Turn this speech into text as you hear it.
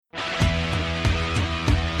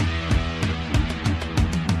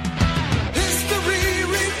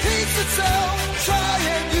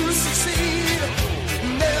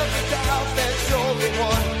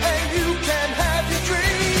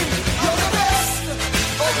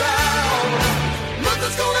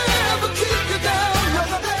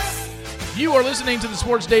are listening to the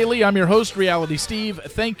Sports Daily. I'm your host, Reality Steve.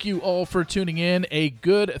 Thank you all for tuning in. A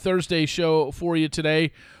good Thursday show for you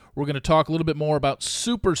today. We're going to talk a little bit more about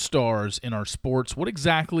superstars in our sports. What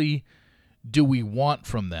exactly do we want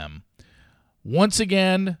from them? Once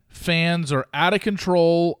again, fans are out of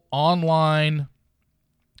control online.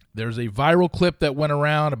 There's a viral clip that went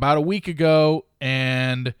around about a week ago,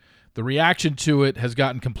 and the reaction to it has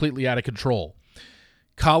gotten completely out of control.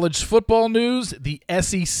 College football news, the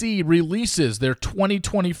SEC releases their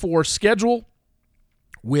 2024 schedule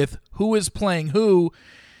with who is playing who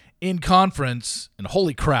in conference, and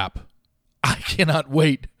holy crap, I cannot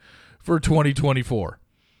wait for 2024.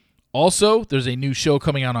 Also, there's a new show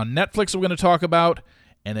coming out on Netflix we're going to talk about,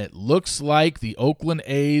 and it looks like the Oakland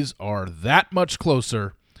A's are that much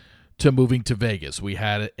closer to moving to Vegas. We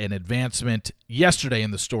had an advancement yesterday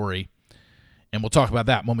in the story, and we'll talk about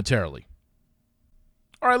that momentarily.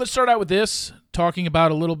 All right, let's start out with this, talking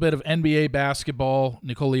about a little bit of NBA basketball.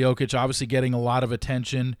 Nikola Jokic obviously getting a lot of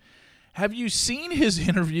attention. Have you seen his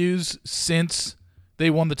interviews since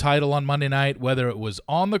they won the title on Monday night, whether it was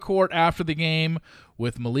on the court after the game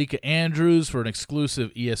with Malika Andrews for an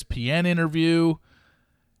exclusive ESPN interview,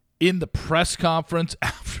 in the press conference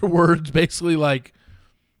afterwards, basically like,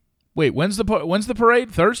 wait, when's the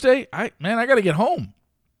parade? Thursday? I got to get home.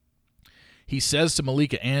 He says to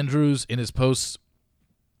Malika Andrews in his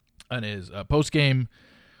post-game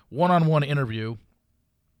one-on-one interview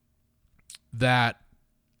that,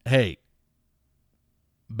 hey,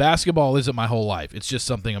 basketball isn't my whole life. It's just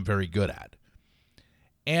something I'm very good at.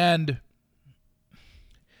 And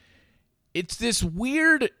it's this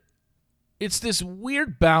weird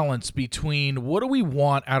balance between what do we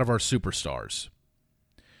want out of our superstars?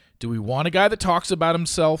 Do we want a guy that talks about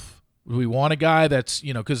himself? Do we want a guy that's,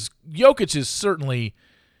 because Jokic is certainly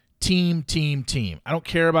team. I don't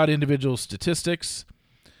care about individual statistics,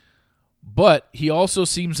 but he also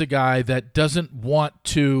seems a guy that doesn't want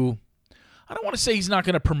to, I don't want to say he's not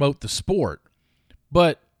going to promote the sport,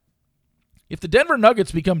 but if the Denver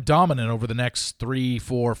Nuggets become dominant over the next 3,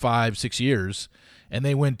 4, 5, 6 years, and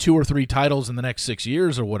they win 2 or 3 titles in the next 6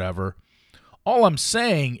 years or whatever, all I'm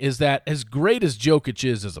saying is that as great as Jokic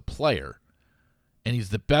is as a player, and he's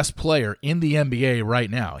the best player in the NBA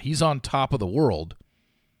right now, he's on top of the world,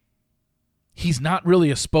 he's not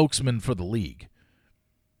really a spokesman for the league,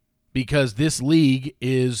 because this league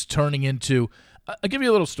is turning into, I'll give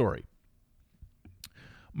you a little story.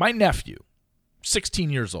 My nephew, 16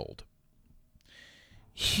 years old,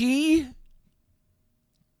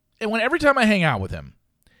 every time I hang out with him,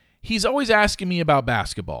 he's always asking me about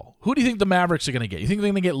basketball. Who do you think the Mavericks are going to get? You think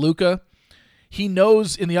they're going to get Luka? He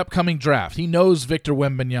knows in the upcoming draft, he knows Victor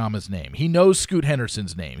Wembanyama's name. He knows Scoot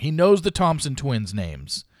Henderson's name. He knows the Thompson twins'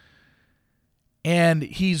 names. And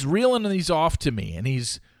he's reeling these off to me,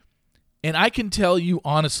 and I can tell you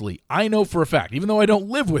honestly, I know for a fact, even though I don't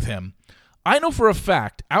live with him, I know for a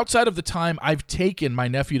fact, outside of the time I've taken my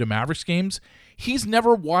nephew to Mavericks games, he's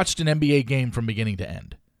never watched an NBA game from beginning to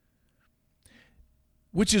end.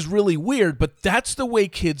 Which is really weird, but that's the way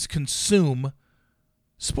kids consume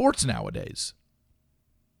sports nowadays.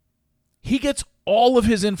 He gets all of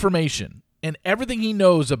his information and everything he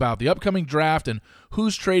knows about the upcoming draft and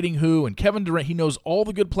who's trading who and Kevin Durant. He knows all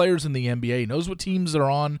the good players in the NBA. He knows what teams they're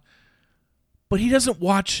on. But he doesn't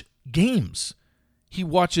watch games. He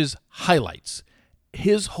watches highlights.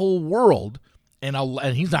 His whole world, and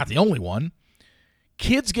he's not the only one,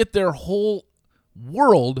 kids get their whole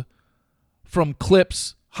world from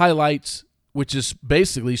clips, highlights, which is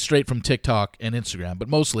basically straight from TikTok and Instagram, but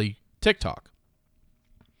mostly TikTok.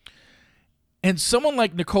 And someone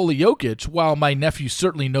like Nikola Jokic, while my nephew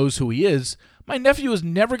certainly knows who he is, my nephew is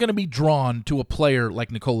never going to be drawn to a player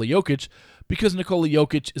like Nikola Jokic because Nikola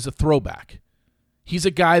Jokic is a throwback. He's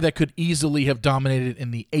a guy that could easily have dominated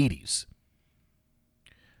in the 80s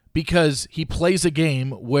because he plays a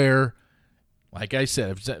game where, like I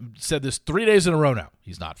said, I've said this 3 days in a row now,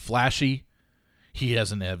 he's not flashy. He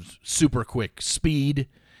doesn't have super quick speed.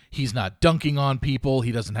 He's not dunking on people.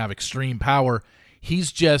 He doesn't have extreme power.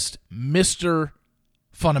 He's just Mr.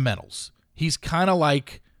 Fundamentals. He's kind of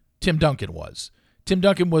like Tim Duncan was. Tim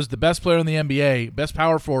Duncan was the best player in the NBA, best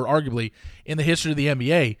power forward arguably in the history of the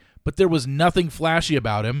NBA, but there was nothing flashy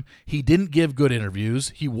about him. He didn't give good interviews.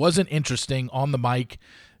 He wasn't interesting on the mic,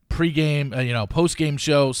 pregame, postgame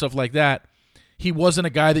show, stuff like that. He wasn't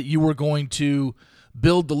a guy that you were going to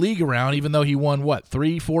build the league around, even though he won,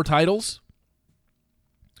 3-4 titles?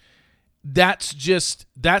 That's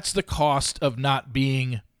the cost of not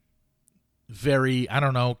being very,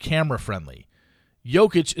 camera friendly.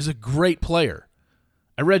 Jokic is a great player.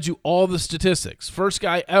 I read you all the statistics. First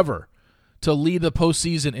guy ever to lead the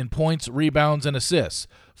postseason in points, rebounds, and assists.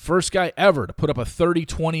 First guy ever to put up a 30,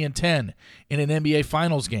 20, and 10 in an NBA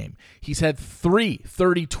Finals game. He's had 3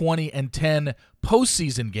 30, 20, and 10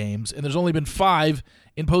 postseason games, and there's only been 5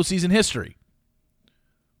 in postseason history.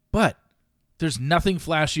 But there's nothing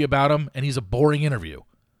flashy about him, and he's a boring interview.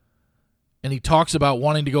 And he talks about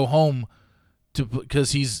wanting to go home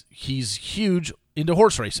because he's huge into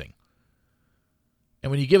horse racing. And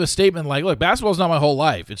when you give a statement like, look, basketball's not my whole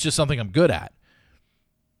life, it's just something I'm good at.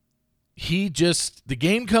 The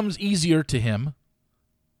game comes easier to him,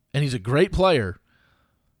 and he's a great player,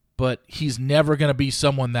 but he's never going to be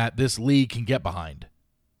someone that this league can get behind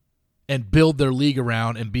and build their league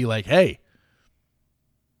around and be like, hey,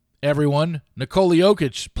 everyone, Nikola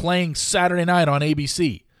Jokic playing Saturday night on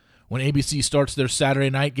ABC. When ABC starts their Saturday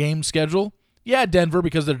night game schedule, yeah, Denver,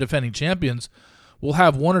 because they're defending champions, will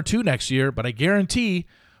have 1 or 2 next year, but I guarantee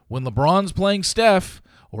when LeBron's playing Steph,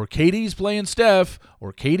 or KD's playing Steph,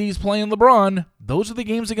 or KD's playing LeBron, those are the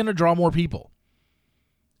games that are going to draw more people.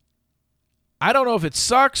 I don't know if it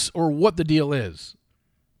sucks or what the deal is,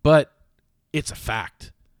 but it's a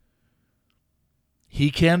fact.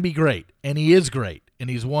 He can be great, and he is great, and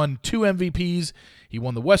he's won 2 MVPs. He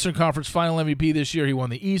won the Western Conference Final MVP this year. He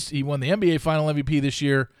won the East. He won the NBA Final MVP this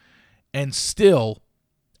year, and still,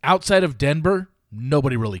 outside of Denver,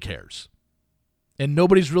 nobody really cares. And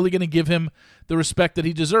nobody's really going to give him the respect that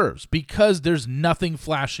he deserves because there's nothing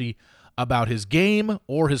flashy about his game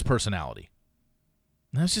or his personality.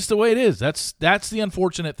 And that's just the way it is. That's the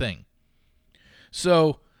unfortunate thing.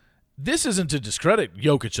 So this isn't to discredit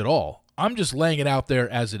Jokic at all. I'm just laying it out there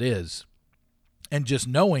as it is and just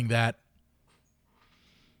knowing that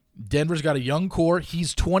Denver's got a young core.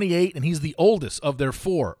 He's 28, and he's the oldest of their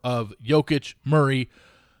 4 of Jokic, Murray,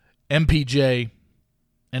 MPJ,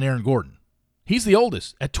 and Aaron Gordon. He's the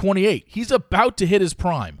oldest at 28. He's about to hit his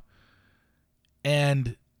prime.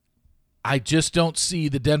 And I just don't see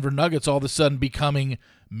the Denver Nuggets all of a sudden becoming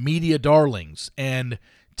media darlings and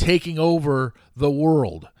taking over the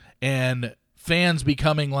world and fans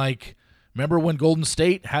becoming like, remember when Golden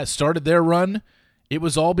State has started their run? It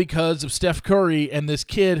was all because of Steph Curry and this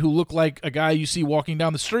kid who looked like a guy you see walking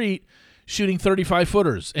down the street shooting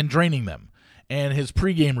 35-footers and draining them, and his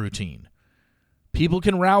pregame routine. People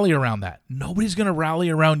can rally around that. Nobody's going to rally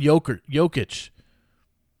around Jokic,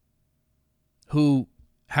 who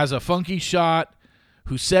has a funky shot,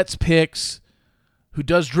 who sets picks, who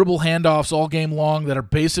does dribble handoffs all game long that are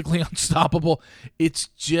basically unstoppable. It's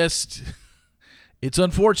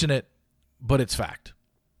unfortunate, but it's fact.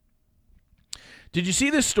 Did you see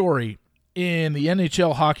this story in the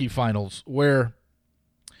NHL hockey finals where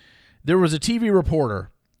there was a TV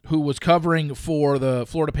reporter who was covering for the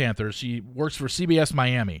Florida Panthers? She works for CBS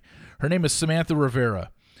Miami. Her name is Samantha Rivera.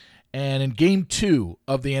 And in Game 2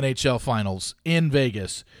 of the NHL Finals in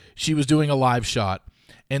Vegas, she was doing a live shot.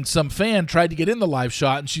 And some fan tried to get in the live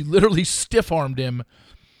shot, and she literally stiff-armed him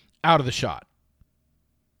out of the shot.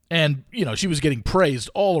 And, she was getting praised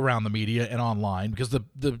all around the media and online because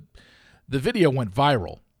the video went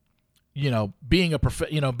viral. Being a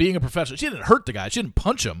professional, she didn't hurt the guy. She didn't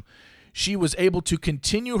punch him. She was able to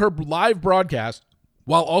continue her live broadcast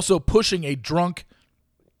while also pushing a drunk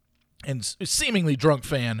and seemingly drunk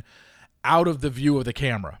fan out of the view of the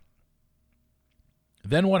camera.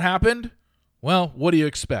 Then what happened? Well, what do you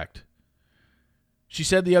expect? She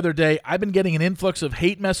said the other day, I've been getting an influx of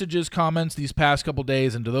hate messages, comments these past couple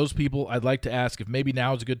days, and to those people, I'd like to ask if maybe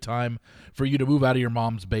now is a good time for you to move out of your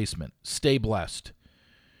mom's basement. Stay blessed.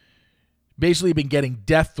 Basically been getting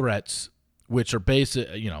death threats, which are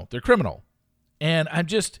they're criminal. And I'm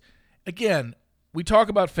just, again, we talk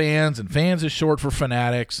about fans, and fans is short for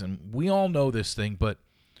fanatics, and we all know this thing, but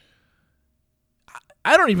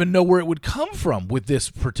I don't even know where it would come from with this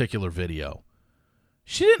particular video.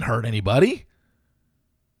 She didn't hurt anybody.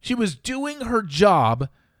 She was doing her job,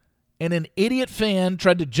 and an idiot fan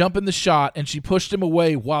tried to jump in the shot, and she pushed him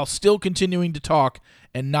away while still continuing to talk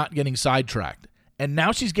and not getting sidetracked. And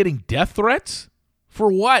now she's getting death threats?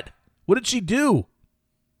 For what? What did she do?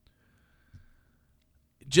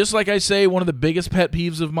 Just like I say, one of the biggest pet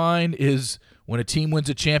peeves of mine is when a team wins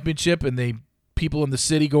a championship and people in the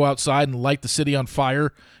city go outside and light the city on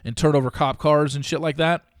fire and turn over cop cars and shit like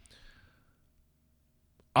that.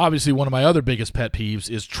 Obviously, one of my other biggest pet peeves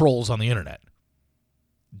is trolls on the internet.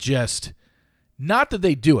 Just, not that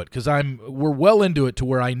they do it, because we're well into it to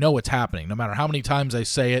where I know it's happening. No matter how many times I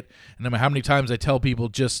say it, and no matter how many times I tell people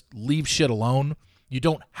just leave shit alone. You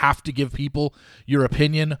don't have to give people your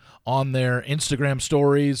opinion on their Instagram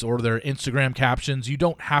stories or their Instagram captions. You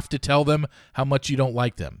don't have to tell them how much you don't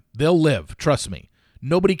like them. They'll live, trust me.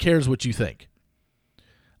 Nobody cares what you think.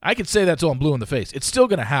 I could say that till I'm blue in the face. It's still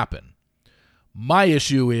going to happen. My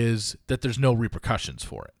issue is that there's no repercussions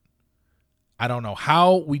for it. I don't know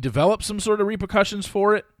how we develop some sort of repercussions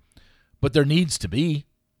for it, but there needs to be.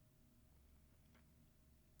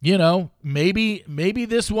 You know, maybe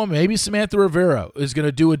this woman, maybe Samantha Rivera is going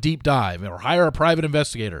to do a deep dive or hire a private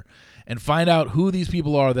investigator and find out who these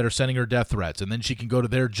people are that are sending her death threats, and then she can go to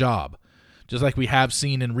their job. Just like we have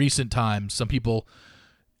seen in recent times, some people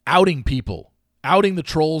outing the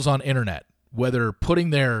trolls on internet, whether putting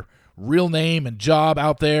their real name and job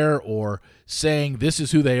out there or saying this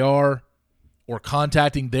is who they are, or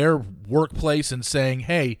contacting their workplace and saying,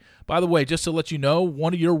 hey, by the way, just to let you know,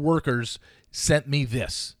 one of your workers sent me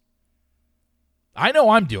this. I know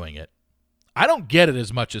I'm doing it. I don't get it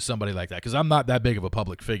as much as somebody like that because I'm not that big of a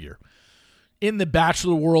public figure. In the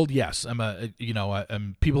Bachelor world, yes,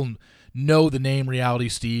 people know the name Reality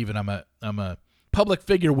Steve, and I'm a public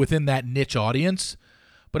figure within that niche audience.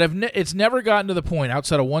 But it's never gotten to the point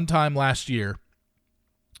outside of one time last year,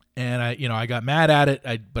 and I got mad at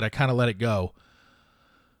it, but I kind of let it go.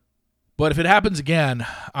 But if it happens again,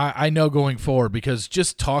 I know going forward, because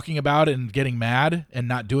just talking about it and getting mad and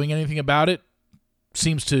not doing anything about it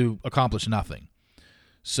seems to accomplish nothing.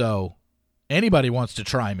 So anybody wants to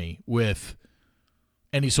try me with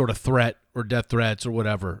any sort of threat or death threats or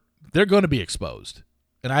whatever, they're going to be exposed.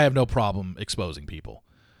 And I have no problem exposing people.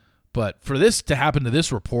 But for this to happen to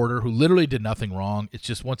this reporter who literally did nothing wrong, it's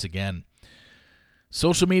just, once again,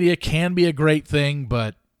 social media can be a great thing,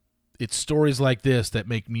 but it's stories like this that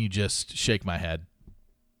make me just shake my head.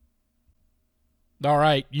 All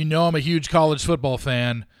right, you know I'm a huge college football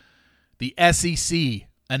fan. The SEC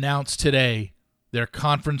announced today their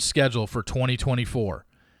conference schedule for 2024.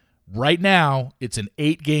 Right now, it's an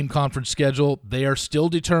 8-game conference schedule. They are still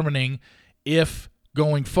determining if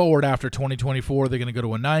going forward after 2024 they're going to go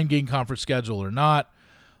to a 9-game conference schedule or not.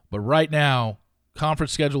 But right now,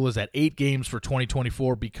 conference schedule is at 8 games for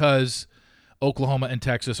 2024 because Oklahoma and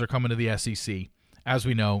Texas are coming to the SEC, as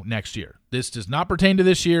we know, next year. This does not pertain to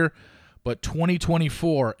this year, but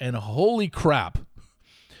 2024, and holy crap,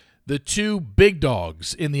 the two big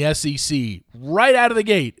dogs in the SEC right out of the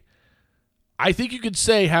gate, I think you could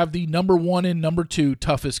say have the number 1 and number 2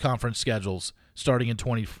 toughest conference schedules starting in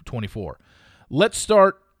 2024. Let's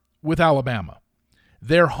start with Alabama.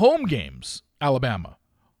 Their home games, Alabama,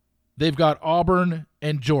 they've got Auburn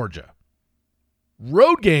and Georgia.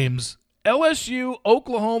 Road games, LSU,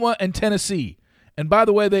 Oklahoma, and Tennessee. And by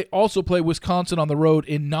the way, they also play Wisconsin on the road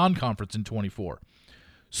in non-conference in 24.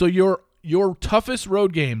 So your toughest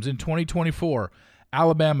road games in 2024,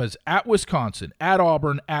 Alabama's at Wisconsin, at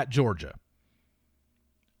Auburn, at Georgia.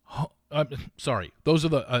 Those are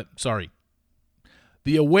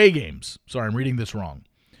the away games. Sorry, I'm reading this wrong.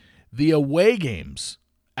 The away games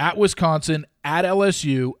at Wisconsin, at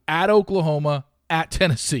LSU, at Oklahoma, at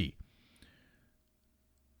Tennessee.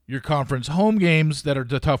 Your conference home games that are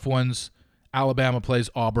the tough ones, Alabama plays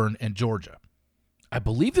Auburn and Georgia. I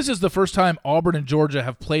believe this is the first time Auburn and Georgia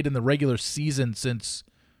have played in the regular season since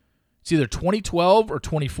it's either 2012 or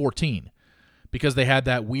 2014 because they had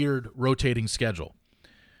that weird rotating schedule.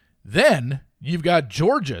 Then you've got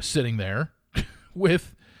Georgia sitting there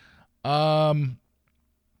with look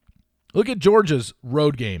at Georgia's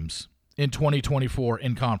road games in 2024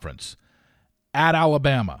 in conference. At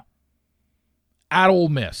Alabama, at Ole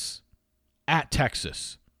Miss, at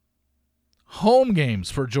Texas. Home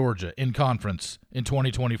games for Georgia in conference in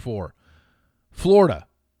 2024. Florida,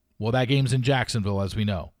 well, that game's in Jacksonville, as we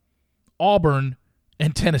know. Auburn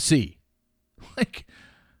and Tennessee.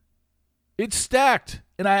 It's stacked,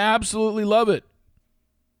 and I absolutely love it.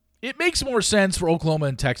 It makes more sense for Oklahoma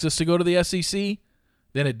and Texas to go to the SEC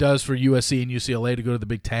than it does for USC and UCLA to go to the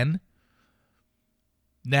Big Ten.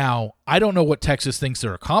 Now, I don't know what Texas thinks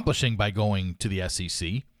they're accomplishing by going to the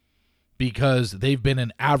SEC because they've been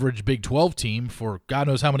an average Big 12 team for God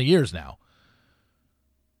knows how many years now.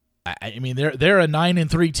 I mean, they're a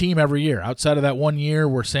 9-3 team every year. Outside of that one year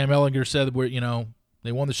where Sam Ehlinger said,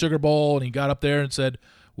 they won the Sugar Bowl and he got up there and said,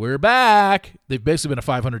 "We're back." They've basically been a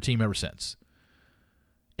 500 team ever since.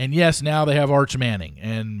 And yes, now they have Arch Manning,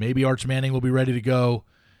 and maybe Arch Manning will be ready to go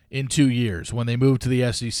in 2 years when they move to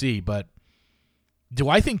the SEC. But do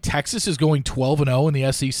I think Texas is going 12-0 in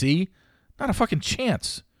the SEC? Not a fucking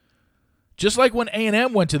chance. Just like when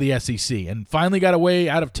A&M went to the SEC and finally got away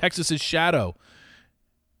out of Texas's shadow.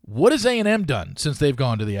 What has A&M done since they've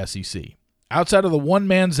gone to the SEC? Outside of the one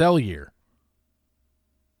Manziel year.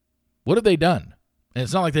 What have they done? And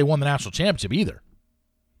it's not like they won the national championship either.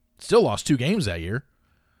 Still lost 2 games that year.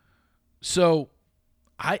 So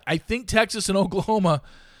I think Texas and Oklahoma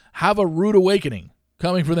have a rude awakening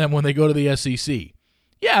coming for them when they go to the SEC.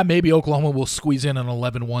 Yeah, maybe Oklahoma will squeeze in an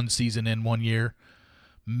 11-1 season in 1 year.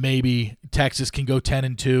 Maybe Texas can go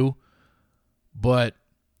 10-2. But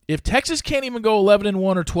if Texas can't even go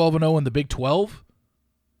 11-1 or 12-0 in the Big 12,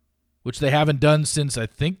 which they haven't done since, I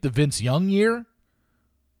think, the Vince Young year,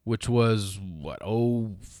 which was,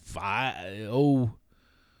 05,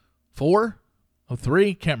 04,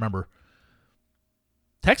 03? Can't remember.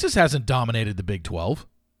 Texas hasn't dominated the Big 12.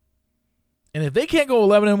 And if they can't go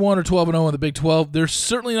 11-1 or 12-0 in the Big 12, they're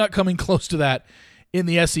certainly not coming close to that in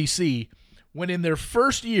the SEC. When in their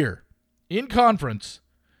first year in conference,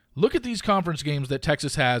 look at these conference games that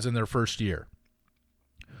Texas has in their first year.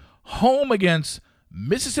 Home against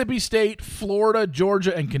Mississippi State, Florida,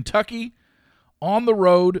 Georgia, and Kentucky. On the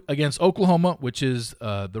road against Oklahoma, which is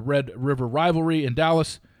the Red River rivalry in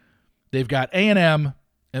Dallas. They've got A&M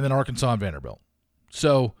and then Arkansas and Vanderbilt.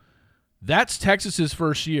 So that's Texas's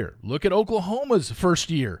first year. Look at Oklahoma's first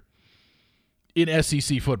year in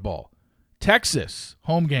SEC football. Texas,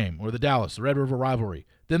 home game, or the Dallas, the Red River rivalry.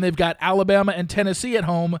 Then they've got Alabama and Tennessee at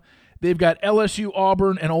home. They've got LSU,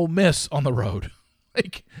 Auburn, and Ole Miss on the road.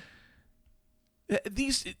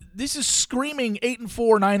 This is screaming 8-4,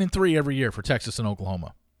 9-3 every year for Texas and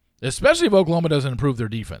Oklahoma, especially if Oklahoma doesn't improve their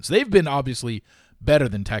defense. They've been obviously better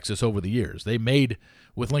than Texas over the years. They made,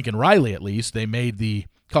 with Lincoln Riley at least, they made the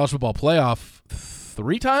college football playoff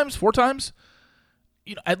 4 times.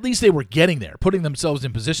 At least they were getting there, putting themselves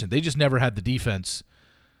in position. They just never had the defense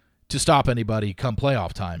to stop anybody come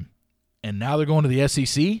playoff time. And now they're going to the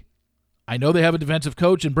SEC. I know they have a defensive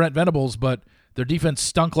coach in Brent Venables, but their defense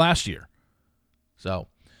stunk last year. So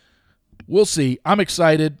we'll see. I'm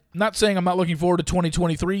excited. Not saying I'm not looking forward to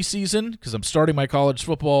 2023 season because I'm starting my college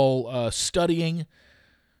football studying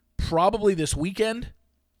probably this weekend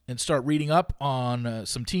and start reading up on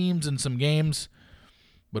some teams and some games.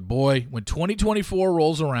 But boy, when 2024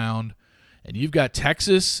 rolls around and you've got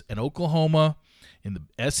Texas and Oklahoma in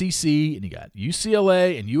the SEC and you got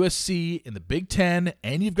UCLA and USC in the Big Ten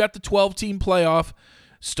and you've got the 12-team playoff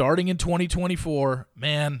starting in 2024,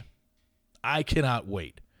 man, I cannot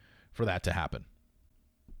wait for that to happen.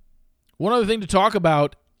 One other thing to talk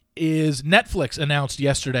about is Netflix announced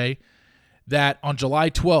yesterday that on July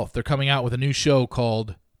 12th, they're coming out with a new show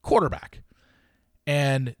called Quarterback.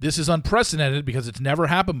 And this is unprecedented because it's never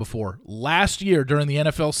happened before. Last year during the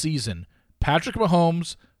NFL season, Patrick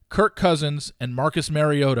Mahomes, Kirk Cousins, and Marcus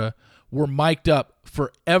Mariota were mic'd up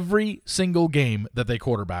for every single game that they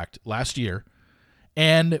quarterbacked last year.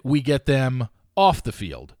 And we get them off the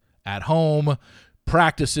field, at home,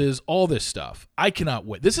 practices, all this stuff. I cannot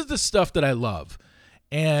wait. This is the stuff that I love.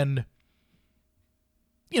 And,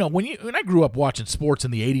 when I grew up watching sports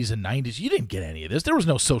in the 80s and 90s, you didn't get any of this. There was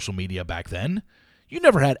no social media back then. You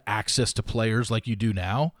never had access to players like you do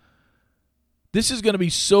now. This is going to be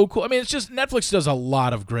so cool. I mean, it's just Netflix does a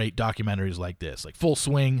lot of great documentaries like this, like Full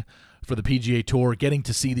Swing for the PGA Tour, getting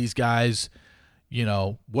to see these guys,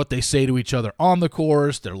 what they say to each other on the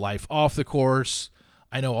course, their life off the course.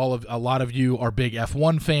 I know a lot of you are big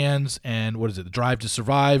F1 fans, and what is it, The Drive to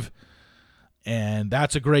Survive? And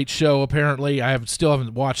that's a great show, apparently. I still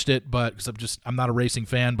haven't watched it, but because I'm not a racing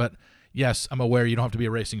fan. But yes, I'm aware you don't have to be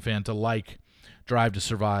a racing fan to like Drive to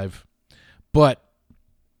Survive. But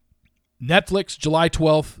Netflix, July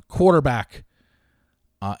 12th, Quarterback.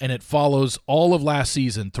 And it follows all of last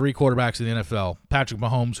season, 3 quarterbacks in the NFL. Patrick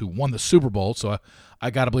Mahomes, who won the Super Bowl, so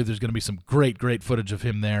I got to believe there's going to be some great, great footage of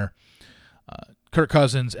him there. Kirk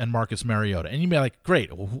Cousins and Marcus Mariota. And you may be like, great,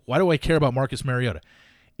 why do I care about Marcus Mariota?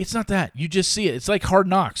 It's not that. You just see it. It's like Hard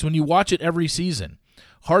Knocks when you watch it every season.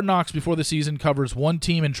 Hard Knocks before the season covers one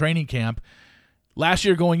team in training camp. Last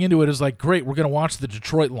year going into it is like, great, we're going to watch the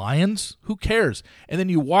Detroit Lions. Who cares? And then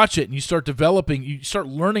you watch it and you start developing, you start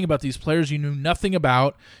learning about these players you knew nothing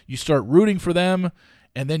about. You start rooting for them,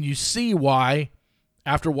 and then you see why,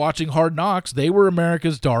 after watching Hard Knocks, they were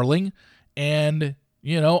America's darling. And,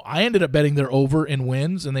 I ended up betting they're over in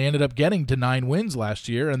wins, and they ended up getting to 9 wins last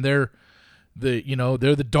year, and they're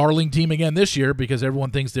the darling team again this year because everyone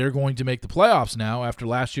thinks they're going to make the playoffs now after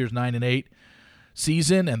last year's 9-8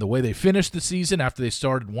 season and the way they finished the season after they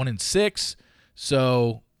started 1-6.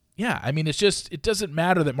 So, yeah, I mean, it doesn't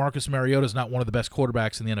matter that Marcus Mariota is not one of the best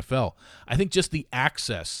quarterbacks in the NFL. I think just the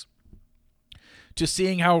access to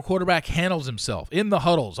seeing how a quarterback handles himself in the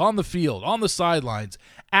huddles, on the field, on the sidelines,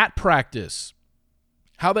 at practice,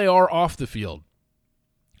 how they are off the field.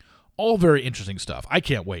 All very interesting stuff. I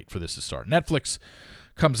can't wait for this to start. Netflix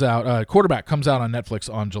comes out, Quarterback comes out on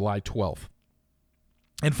Netflix on July 12th.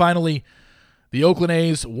 And finally, the Oakland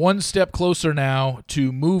A's one step closer now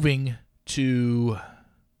to moving to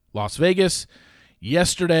Las Vegas.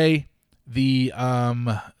 Yesterday, the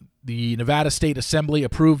the Nevada State Assembly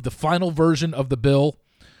approved the final version of the bill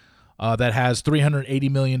that has $380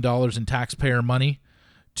 million in taxpayer money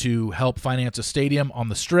to help finance a stadium on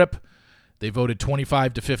the Strip. They voted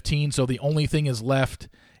 25-15, so the only thing is left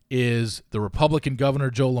is the Republican governor,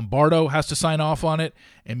 Joe Lombardo, has to sign off on it,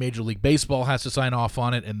 and Major League Baseball has to sign off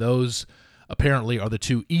on it, and those apparently are the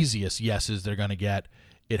two easiest yeses they're going to get.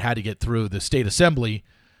 It had to get through the state assembly.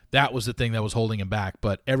 That was the thing that was holding him back,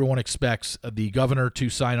 but everyone expects the governor to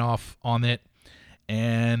sign off on it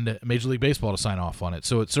and Major League Baseball to sign off on it.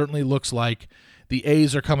 So it certainly looks like the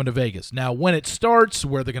A's are coming to Vegas. Now, when it starts,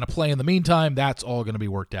 where they're going to play in the meantime, that's all going to be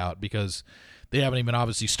worked out because they haven't even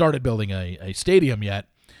obviously started building a stadium yet.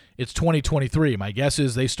 It's 2023. My guess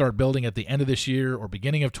is they start building at the end of this year or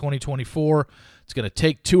beginning of 2024. It's going to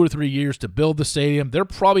take 2 or 3 years to build the stadium. They're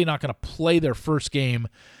probably not going to play their first game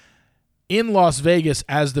in Las Vegas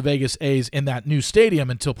as the Vegas A's in that new stadium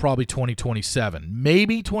until probably 2027.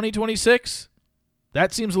 Maybe 2026.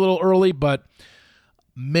 That seems a little early, but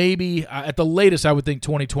maybe at the latest I would think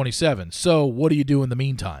 2027. So what do you do in the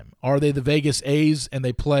meantime? Are they the Vegas A's and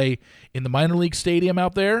they play in the minor league stadium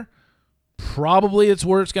out there? Probably it's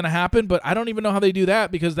where it's going to happen, but I don't even know how they do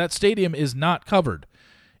that because that stadium is not covered.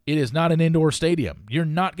 It is not an indoor stadium. You're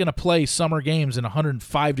not going to play summer games in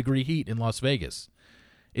 105-degree heat in Las Vegas.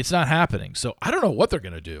 It's not happening. So I don't know what they're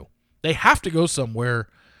going to do. They have to go somewhere.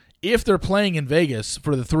 If they're playing in Vegas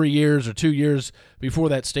for the 3 years or 2 years before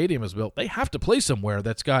that stadium is built, they have to play somewhere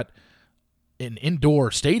that's got an indoor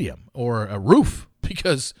stadium or a roof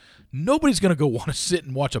because nobody's going to go want to sit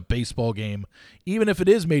and watch a baseball game, even if it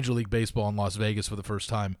is Major League Baseball in Las Vegas for the first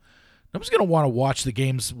time. Nobody's going to want to watch the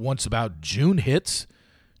games once about June hits.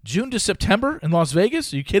 June to September in Las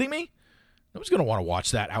Vegas? Are you kidding me? Nobody's going to want to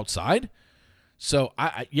watch that outside. So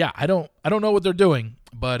I don't know what they're doing,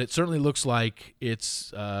 but it certainly looks like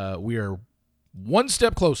it's we are one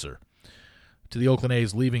step closer to the Oakland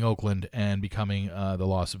A's leaving Oakland and becoming the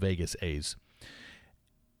Las Vegas A's.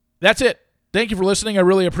 That's it. Thank you for listening. I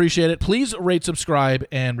really appreciate it. Please rate, subscribe,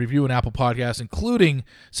 and review an Apple Podcast, including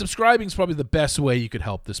subscribing is probably the best way you could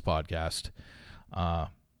help this podcast.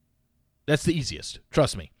 That's the easiest.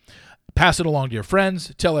 Trust me. Pass it along to your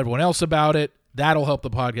friends. Tell everyone else about it. That'll help the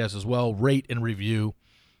podcast as well. Rate and review.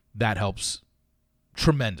 That helps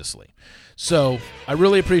tremendously. So I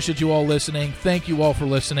really appreciate you all listening. Thank you all for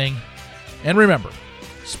listening. And remember,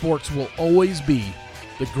 sports will always be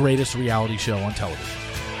the greatest reality show on television.